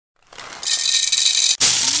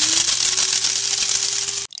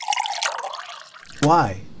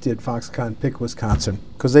Why did Foxconn pick Wisconsin?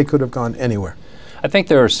 Because they could have gone anywhere. I think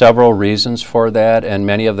there are several reasons for that, and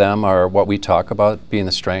many of them are what we talk about being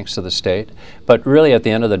the strengths of the state. But really, at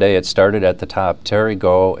the end of the day, it started at the top. Terry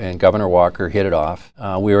Gou and Governor Walker hit it off.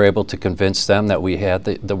 We were able to convince them that we had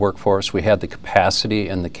the workforce, we had the capacity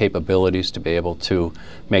and the capabilities to be able to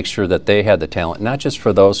make sure that they had the talent, not just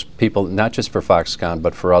for those people, not just for Foxconn,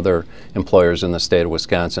 but for other employers in the state of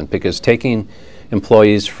Wisconsin. Because taking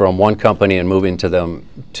employees from one company and moving them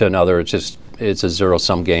to another, it's a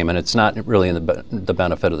zero-sum game, and it's not really in the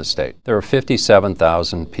benefit of the state. There are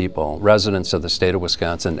 57,000 people, residents of the state of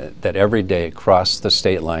Wisconsin, that every day cross the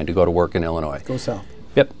state line to go to work in Illinois. Go south.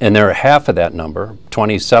 Yep, and there are half of that number,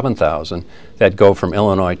 27,000, that go from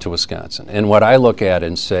Illinois to Wisconsin. And what I look at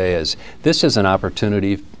and say is, this is an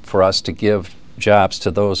opportunity for us to give jobs to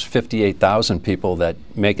those 58,000 people that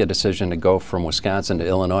make a decision to go from Wisconsin to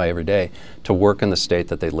Illinois every day to work in the state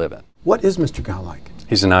that they live in. What is Mr. Gou like?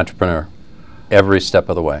 He's an entrepreneur. Every step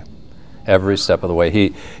of the way. Every step of the way.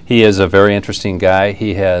 He is a very interesting guy.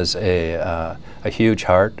 He has a huge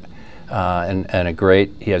heart and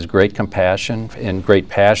he has great compassion and great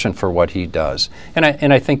passion for what he does. And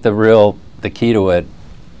I think the key to it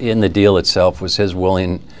in the deal itself was his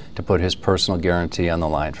willing to put his personal guarantee on the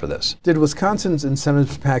line for this. Did Wisconsin's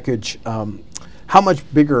incentives package, how much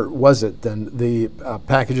bigger was it than the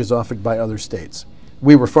packages offered by other states?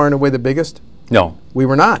 We were far and away the biggest? No. We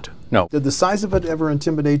were not. No. Did the size of it ever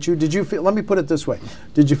intimidate you? Did you feel, let me put it this way,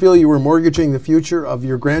 did you feel you were mortgaging the future of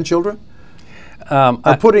your grandchildren?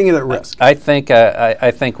 Or putting it at risk? I think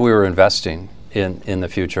we were investing in the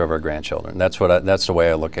future of our grandchildren. That's the way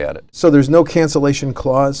I look at it. So there's no cancellation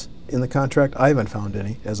clause in the contract? I haven't found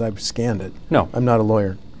any as I've scanned it. No. I'm not a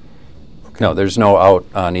lawyer. Okay. No, there's no out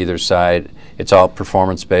on either side. It's all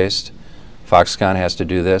performance-based. Foxconn has to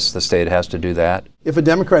do this, the state has to do that. If a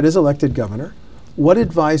Democrat is elected governor, what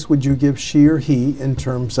advice would you give she or he in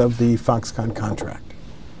terms of the Foxconn contract?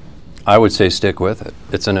 I would say stick with it.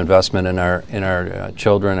 It's an investment in our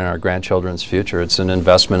children and our grandchildren's future. It's an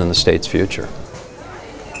investment in the state's future.